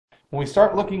When we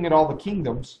start looking at all the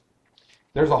kingdoms,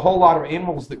 there's a whole lot of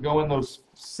animals that go in those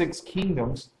 6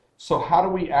 kingdoms. So how do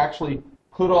we actually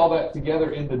put all that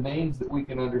together into names that we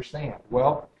can understand?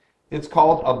 Well, it's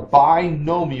called a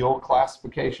binomial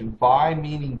classification. Bi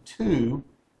meaning two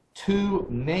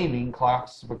naming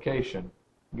classification.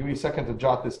 I'll give you a second to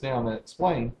jot this down and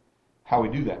explain how we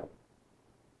do that.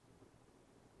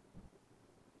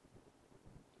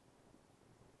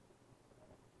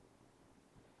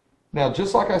 Now,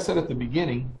 just like I said at the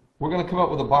beginning, we're going to come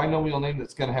up with a binomial name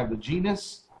that's going to have the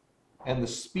genus and the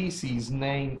species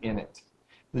name in it.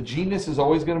 The genus is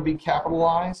always going to be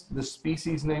capitalized. The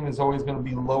species name is always going to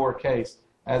be lowercase,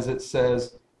 as it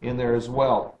says in there as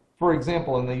well. For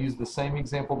example, and they use the same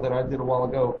example that I did a while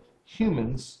ago,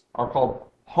 humans are called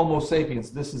Homo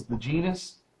sapiens. This is the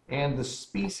genus and the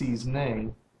species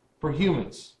name for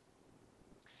humans.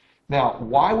 Now,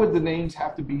 why would the names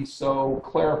have to be so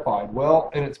clarified? Well,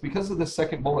 and it's because of the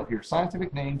second bullet here.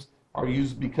 Scientific names are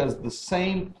used because the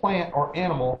same plant or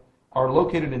animal are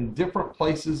located in different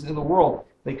places in the world.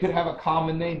 They could have a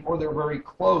common name or they're very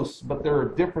close, but there are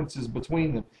differences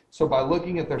between them. So by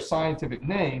looking at their scientific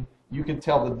name, you can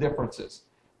tell the differences.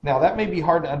 Now, that may be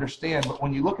hard to understand, but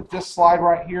when you look at this slide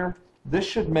right here, this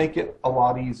should make it a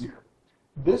lot easier.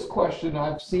 This question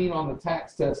I've seen on the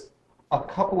tax test a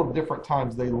couple of different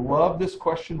times. They love this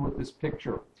question with this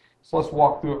picture. So let's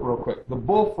walk through it real quick. The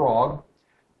bullfrog,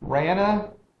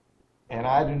 Rana, and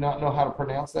I do not know how to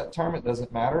pronounce that term, it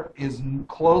doesn't matter, is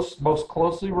most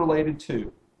closely related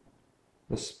to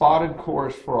the spotted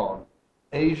chorus frog,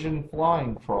 Asian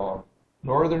flying frog,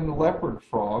 northern leopard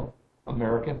frog,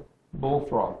 American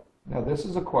bullfrog. Now this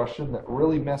is a question that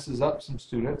really messes up some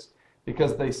students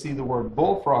because they see the word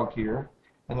bullfrog here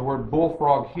and the word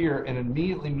bullfrog here, and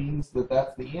immediately means that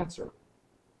that's the answer.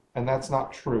 And that's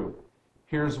not true.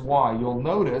 Here's why. You'll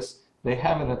notice they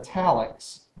have in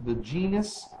italics the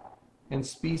genus and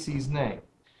species name.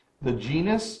 The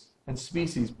genus and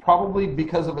species, probably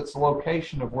because of its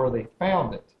location of where they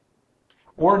found it,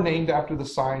 or named after the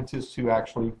scientists who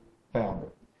actually found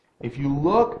it. If you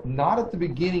look, not at the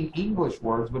beginning English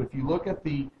words, but if you look at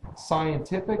the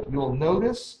scientific, you'll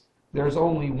notice there's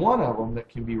only one of them that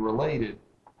can be related,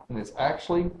 and it's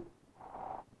actually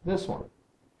this one.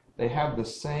 They have the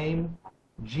same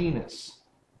genus.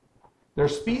 Their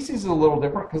species is a little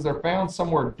different because they're found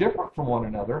somewhere different from one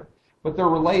another, but they're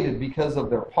related because of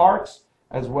their parts,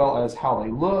 as well as how they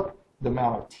look, the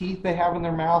amount of teeth they have in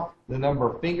their mouth, the number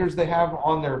of fingers they have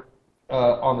on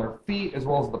their feet, as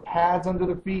well as the pads under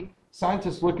their feet.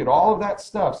 Scientists look at all of that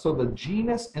stuff. So the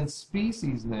genus and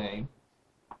species name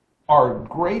are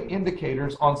great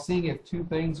indicators on seeing if two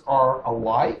things are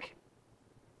alike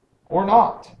or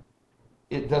not.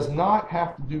 It does not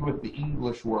have to do with the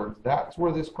English words. That's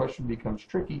where this question becomes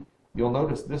tricky. You'll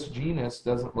notice this genus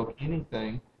doesn't look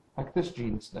anything like this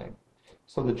genus name.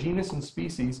 So the genus and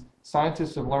species,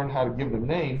 scientists have learned how to give them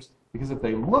names because if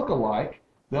they look alike,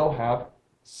 they'll have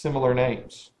similar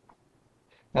names.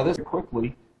 Now this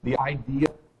quickly, the idea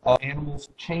of animals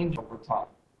change over time.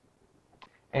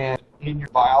 And in your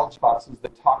biology classes, they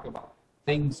talk about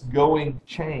things going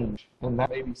change, and that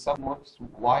maybe some looks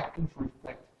like and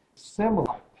reflect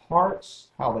similar parts,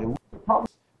 how they look. Probably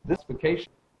this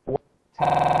vacation or